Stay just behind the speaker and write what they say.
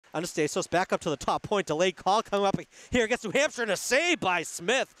Anastasios back up to the top point. Delayed call coming up here against New Hampshire, and a save by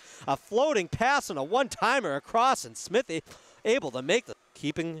Smith. A floating pass and a one-timer across, and Smith able to make the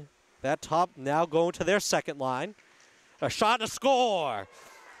keeping that top now going to their second line. A shot and a score.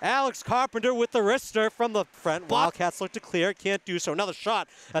 Alex Carpenter with the wrister from the front. Wildcats look to clear it, can't do so. Another shot,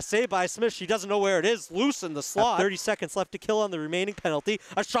 a save by Smith. She doesn't know where it is. Loose in the slot. 30 seconds left to kill on the remaining penalty.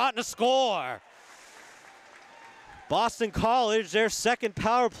 A shot and a score. Boston College, their second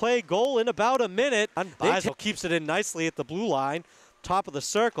power play goal in about a minute. Beisel keeps it in nicely at the blue line. Top of the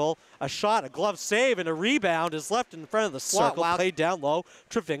circle, a shot, a glove save, and a rebound is left in front of the slot. Circle played down low.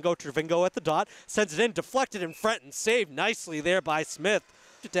 Trevingo at the dot, sends it in, deflected in front, and saved nicely there by Smith.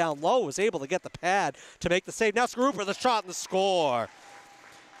 Down low, was able to get the pad to make the save. Now Skarupa, the shot and the score.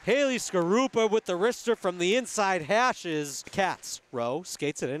 Haley Skarupa with the wrister from the inside hashes. Cats, Rowe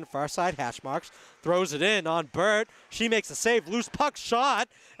skates it in, far side hash marks, throws it in on Burt. She makes a save, loose puck shot,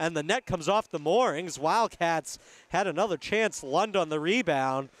 and the net comes off the moorings. Wildcats had another chance. Lund on the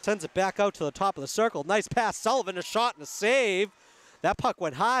rebound, sends it back out to the top of the circle. Nice pass, Sullivan, a shot and a save. That puck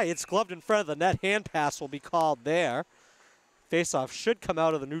went high, it's gloved in front of the net. Hand pass will be called there. Faceoff should come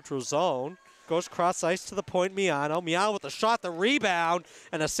out of the neutral zone. Goes cross ice to the point, Miano. Miano with the shot, the rebound,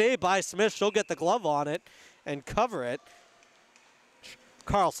 and a save by Smith. She'll get the glove on it and cover it.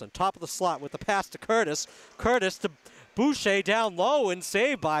 Carlson, top of the slot with the pass to Curtis. Curtis to Boucher down low and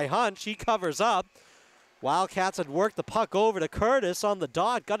saved by Hunt. She covers up. Wildcats had worked the puck over to Curtis on the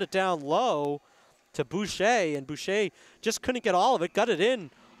dot, got it down low to Boucher, and Boucher just couldn't get all of it, got it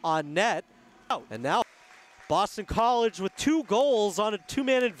in on net. And now Boston College with 2 goals on a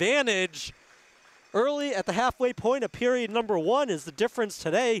 2-man advantage. Early at the halfway point of period number 1 is the difference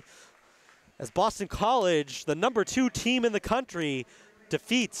today, as Boston College, the number 2 team in the country,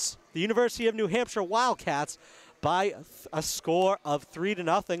 defeats the University of New Hampshire Wildcats by a score of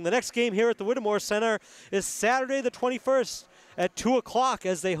 3-0. The next game here at the Whittemore Center is Saturday the 21st at 2 o'clock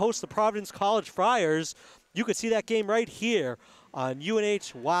as they host the Providence College Friars. You can see that game right here on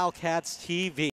UNH Wildcats TV.